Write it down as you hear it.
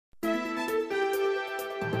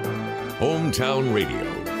Hometown Radio,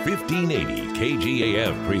 1580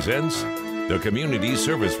 KGAF presents the Community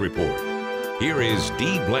Service Report. Here is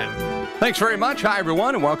Dee Blanton. Thanks very much. Hi,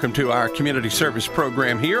 everyone, and welcome to our community service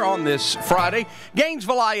program here on this Friday,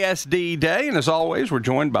 Gainesville ISD Day. And as always, we're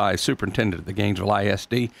joined by Superintendent of the Gainesville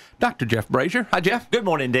ISD, Dr. Jeff Brasher. Hi, Jeff. Good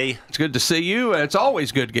morning, Dee. It's good to see you. It's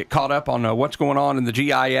always good to get caught up on what's going on in the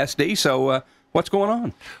GISD. So what's going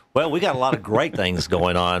on? Well, we got a lot of great things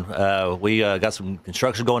going on. We got some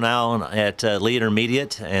construction going on at Lee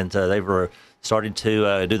Intermediate, and they were starting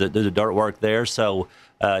to do the dirt work there. So,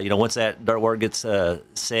 once that dirt work gets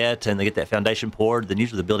set and they get that foundation poured, then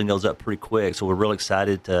usually the building goes up pretty quick. So we're really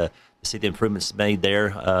excited to see the improvements made there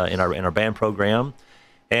in our band program.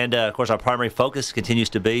 And, of course, our primary focus continues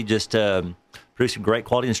to be just producing great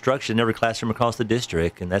quality instruction in every classroom across the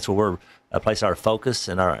district. And that's where we're placing our focus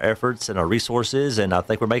and our efforts and our resources. And I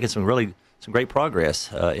think we're making some great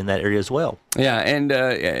progress in that area as well. Yeah, and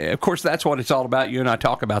of course, that's what it's all about. You and I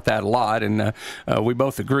talk about that a lot, and we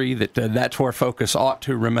both agree that that's where focus ought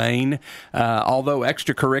to remain, although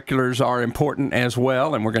extracurriculars are important as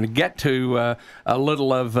well, and we're going to get to a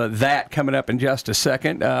little of that coming up in just a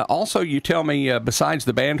second. Also, you tell me, besides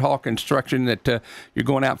the band hall construction, that you're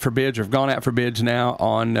going out for bids, or have gone out for bids now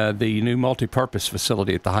on the new multi-purpose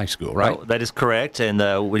facility at the high school, right? Well, that is correct,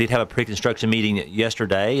 and we did have a pre-construction meeting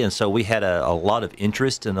yesterday, and so we had a lot of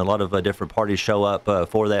interest and a lot of different parties show up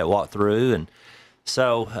for that walkthrough. And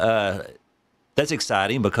so that's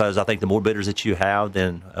exciting because I think the more bidders that you have,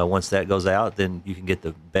 then once that goes out, then you can get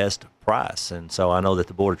the best price. And so I know that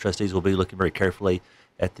the Board of Trustees will be looking very carefully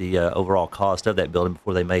at the overall cost of that building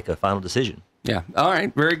before they make a final decision. Yeah. All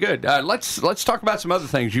right. Very good. Let's talk about some other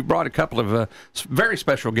things. You brought a couple of very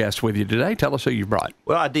special guests with you today. Tell us who you brought.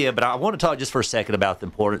 Well, I did, but I want to talk just for a second about the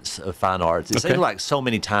importance of fine arts. It seems like so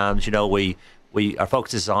many times, our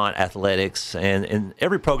focus is on athletics, and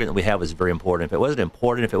every program that we have is very important. If it wasn't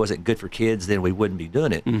important, if it wasn't good for kids, then we wouldn't be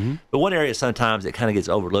doing it. Mm-hmm. But one area sometimes that kind of gets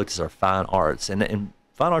overlooked is our fine arts, and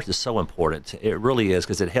fine arts is so important. It really is,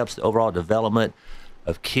 because it helps the overall development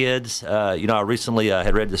of kids. I recently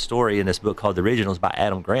had read the story in this book called The Originals by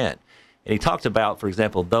Adam Grant, and he talked about, for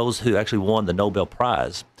example, those who actually won the Nobel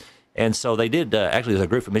Prize. And so they did, actually, there's a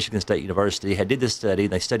group from Michigan State University did this study,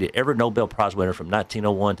 and they studied every Nobel Prize winner from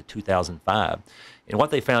 1901 to 2005. And what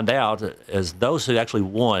they found out is those who actually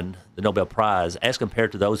won the Nobel Prize, as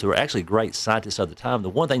compared to those who were actually great scientists of the time, the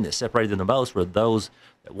one thing that separated them the most were those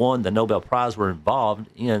that won the Nobel Prize were involved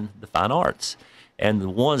in the fine arts. And the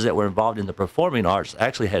ones that were involved in the performing arts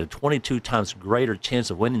actually had a 22 times greater chance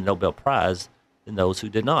of winning the Nobel Prize than those who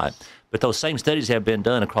did not. But those same studies have been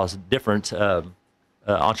done across different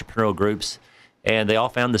entrepreneurial groups, and they all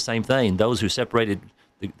found the same thing. Those who separated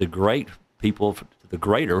the great people from the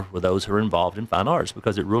greater were those who are involved in fine arts,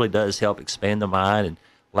 because it really does help expand the mind and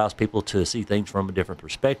allows people to see things from a different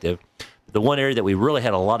perspective. But the one area that we really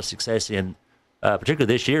had a lot of success in,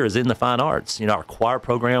 particularly this year, is in the fine arts. Our choir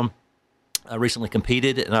program recently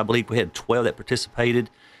competed, and I believe we had 12 that participated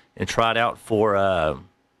and tried out for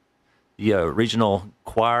the regional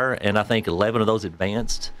choir, and I think 11 of those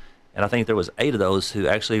advanced, and I think there was 8 of those who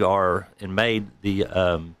actually are and made the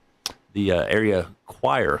area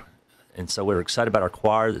choir. And so we're excited about our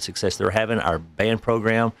choir, the success they're having. Our band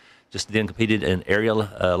program just then competed in area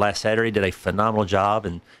last Saturday, did a phenomenal job,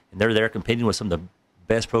 and they're there competing with some of the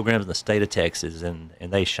best programs in the state of Texas, and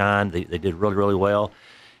they shined. They did really, really well.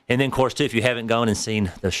 And then, of course, too, if you haven't gone and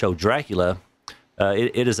seen the show Dracula,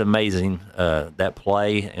 it is amazing, that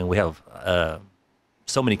play, and we have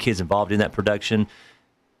so many kids involved in that production.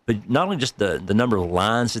 But not only just the number of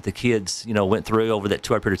lines that the kids, went through over that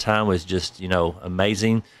 2-hour period of time was just,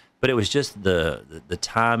 amazing, but it was just the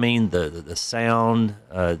timing, the sound.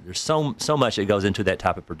 There's so much that goes into that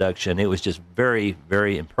type of production. It was just very,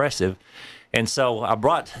 very impressive. And so I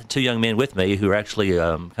brought 2 young men with me who are actually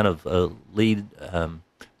kind of lead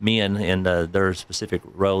men in their specific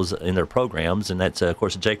roles in their programs, and that's, of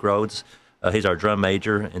course, Jake Rhodes. He's our drum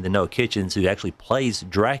major, and then Noah Kitchens, who actually plays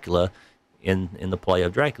Dracula in the play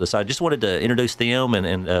of Dracula. So I just wanted to introduce them,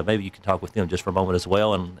 and maybe you can talk with them just for a moment as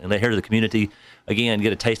well, and let here to the community, again,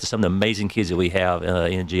 get a taste of some of the amazing kids that we have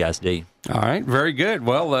in GISD. All right, very good.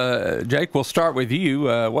 Well, Jake, we'll start with you.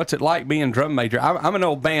 What's it like being drum major? I'm an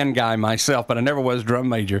old band guy myself, but I never was drum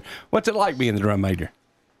major. What's it like being the drum major?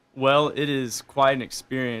 Well, it is quite an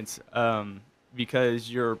experience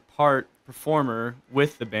because you're part performer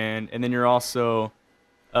with the band, and then you're also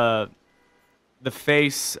the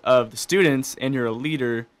face of the students, and you're a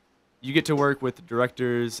leader. You get to work with the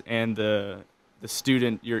directors and the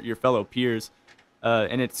student, your fellow peers,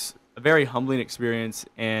 and it's a very humbling experience.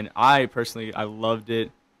 And I personally, I loved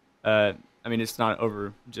it. I mean, it's not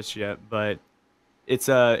over just yet, but it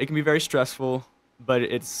can be very stressful, but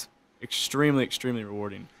it's extremely, extremely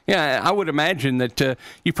rewarding. Yeah, I would imagine that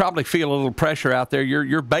you probably feel a little pressure out there.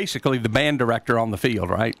 You're basically the band director on the field,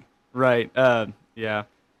 right? Right. Yeah.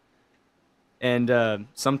 And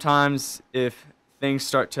sometimes if things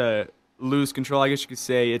start to lose control, I guess you could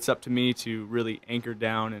say, it's up to me to really anchor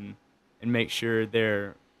down and make sure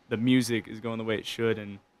the music is going the way it should,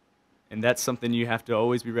 and that's something you have to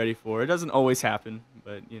always be ready for. It doesn't always happen,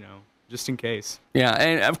 but just in case. Yeah,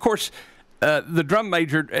 and of course, the drum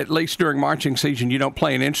major, at least during marching season, you don't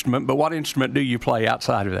play an instrument, but what instrument do you play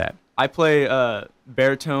outside of that? I play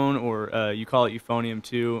baritone, or you call it euphonium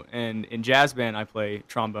too, and in jazz band I play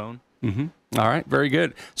trombone. Mm-hmm. All right, very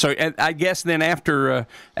good. So I guess then after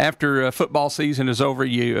football season is over,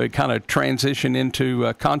 you kind of transition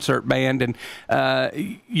into concert band, and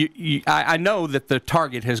I know that the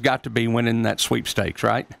target has got to be winning that sweepstakes,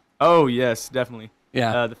 right? Oh yes, definitely.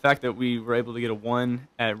 Yeah. The fact that we were able to get a 1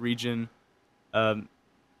 at region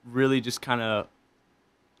really just kind of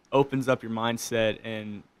opens up your mindset,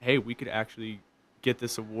 and hey, we could actually get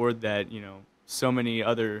this award that so many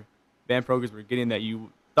other band programs were getting, that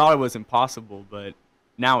you thought it was impossible, but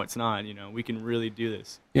now it's not. We can really do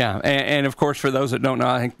this. Yeah, and of course, for those that don't know,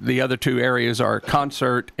 I think the other 2 areas are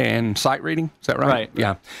concert and sight reading. Is that right? Right.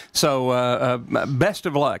 Yeah. So best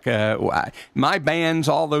of luck. My bands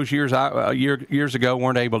all those years years ago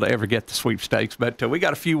weren't able to ever get the sweepstakes, but we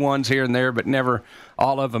got a few ones here and there, but never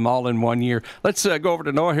all of them all in one year. Let's go over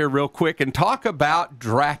to Noah here real quick and talk about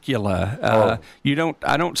Dracula.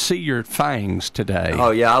 I don't see your fangs today.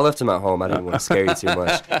 Oh yeah, I left them at home. I didn't want to scare you too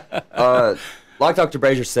much. Like Dr.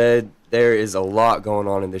 Brasher said, there is a lot going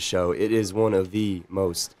on in this show. It is one of the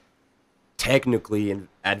most technically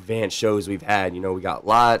advanced shows we've had. We got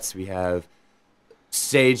lights, we have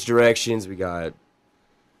stage directions, we got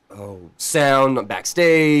sound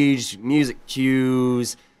backstage, music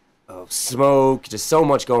cues, smoke, just so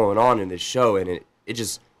much going on in this show, and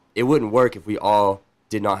it wouldn't work if we all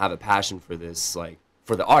did not have a passion for this, like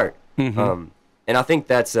for the art. Mm-hmm. And I think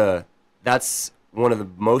that's one of the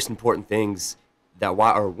most important things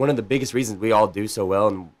or one of the biggest reasons we all do so well,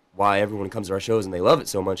 and why everyone comes to our shows and they love it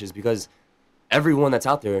so much, is because everyone that's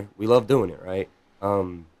out there, we love doing it, right?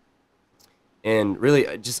 And really,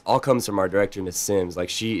 it just all comes from our director, Miss Sims. Like,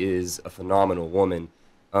 she is a phenomenal woman.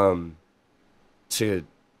 I'll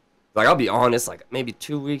be honest, like maybe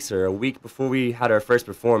 2 weeks or a week before we had our first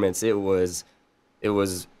performance, it was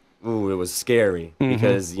scary. Mm-hmm.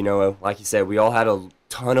 Because, like you said, we all had a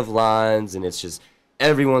ton of lines, and it's just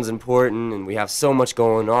everyone's important, and we have so much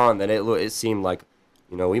going on that it seemed like,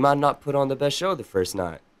 we might not put on the best show the first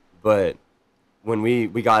night. But when we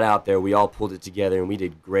got out there, we all pulled it together, and we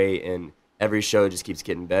did great, and every show just keeps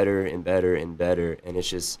getting better and better and better, and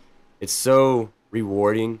it's so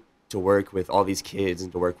rewarding to work with all these kids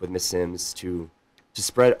and to work with Miss Sims to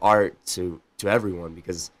spread art to everyone,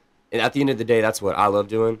 because at the end of the day, that's what I love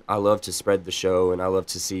doing. I love to spread the show, and I love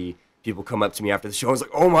to see people come up to me after the show and was like,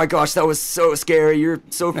 "Oh my gosh, that was so scary. You're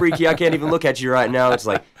so freaky. I can't even look at you right now." It's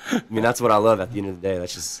like, that's what I love at the end of the day.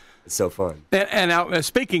 It's so fun. And now,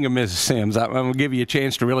 speaking of Mrs. Sims, I'm going to give you a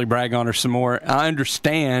chance to really brag on her some more. I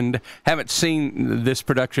understand, haven't seen this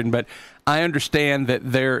production, but I understand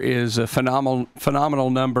that there is a phenomenal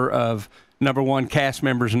number of, number one, cast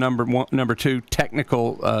members, number two,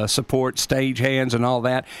 technical support, stage hands, and all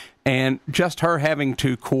that. And just her having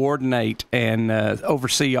to coordinate and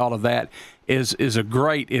oversee all of that is a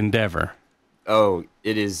great endeavor. Oh,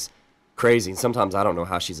 it is crazy. And sometimes I don't know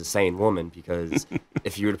how she's a sane woman, because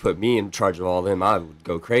if you were to put me in charge of all of them, I would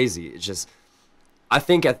go crazy. It's just, I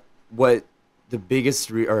think one of the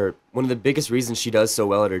biggest reasons she does so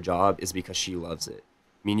well at her job is because she loves it.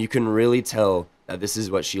 I mean, you can really tell that this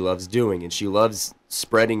is what she loves doing, and she loves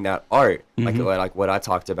spreading that art. Mm-hmm. Like what I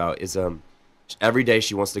talked about is every day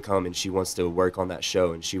she wants to come and she wants to work on that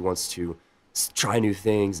show, and she wants to try new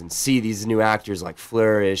things and see these new actors like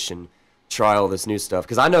flourish and try all this new stuff.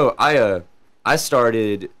 Because I know I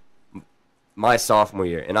started my sophomore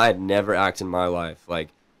year, and I had never acted in my life. Like,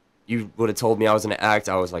 you would have told me I was going to act,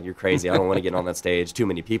 I was like, "You're crazy. I don't want to get on that stage. Too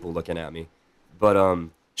many people looking at me." But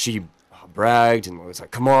she bragged and was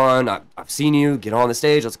like, "Come on, I've seen you. Get on the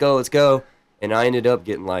stage. Let's go." And I ended up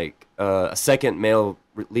getting like a second male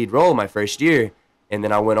lead role my first year, and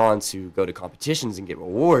then I went on to go to competitions and get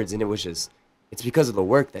awards, and it's because of the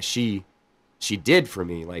work that she did for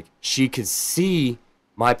me. Like, she could see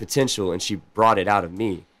my potential, and she brought it out of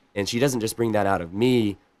me. And she doesn't just bring that out of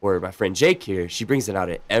me or my friend Jake here. She brings it out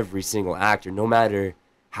of every single actor, no matter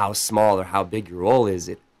how small or how big your role is.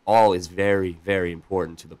 It all is very, very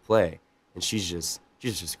important to the play. And she's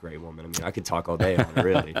she's just a great woman. I mean, I could talk all day on her,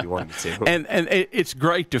 really, if you wanted me to. And it's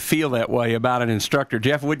great to feel that way about an instructor.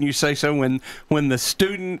 Jeff, wouldn't you say so? When the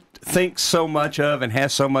student thinks so much of and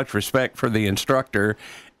has so much respect for the instructor,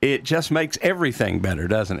 it just makes everything better,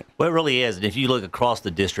 doesn't it? Well, it really is. And if you look across the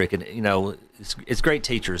district, and it's great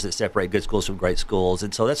teachers that separate good schools from great schools,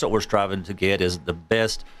 and so that's what we're striving to get is the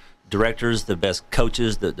best directors, the best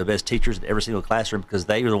coaches, the best teachers in every single classroom, because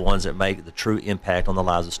they are the ones that make the true impact on the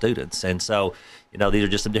lives of students. And so, these are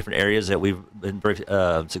just some different areas that we've been very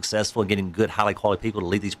successful in getting good, highly quality people to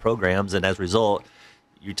lead these programs. And as a result,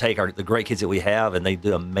 you take the great kids that we have, and they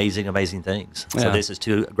do amazing, amazing things. Yeah. So this is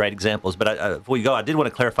two great examples. But before you go, I did want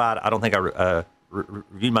to clarify, I don't think I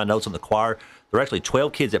reviewed my notes on the choir. There were actually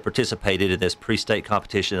 12 kids that participated in this pre-state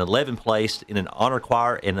competition, 11 placed in an honor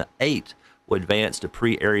choir, and 8 would advance to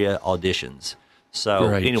pre-area auditions. So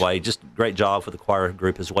anyway, just great job for the choir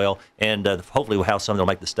group as well. And hopefully we'll have some that will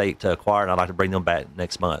make the state choir, and I'd like to bring them back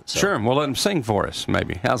next month. So. Sure, and we'll let them sing for us,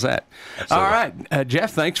 maybe. How's that? Absolutely. All right,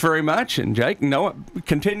 Jeff, thanks very much. And Jake, Noah,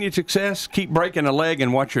 continued success. Keep breaking a leg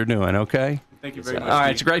in what you're doing, okay? Thank you very much. All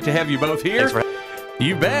right, it's great to have you both here.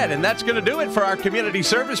 You bet. And that's going to do it for our community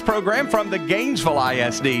service program from the Gainesville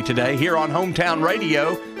ISD today here on Hometown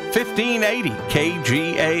Radio, 1580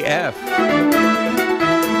 KGAF.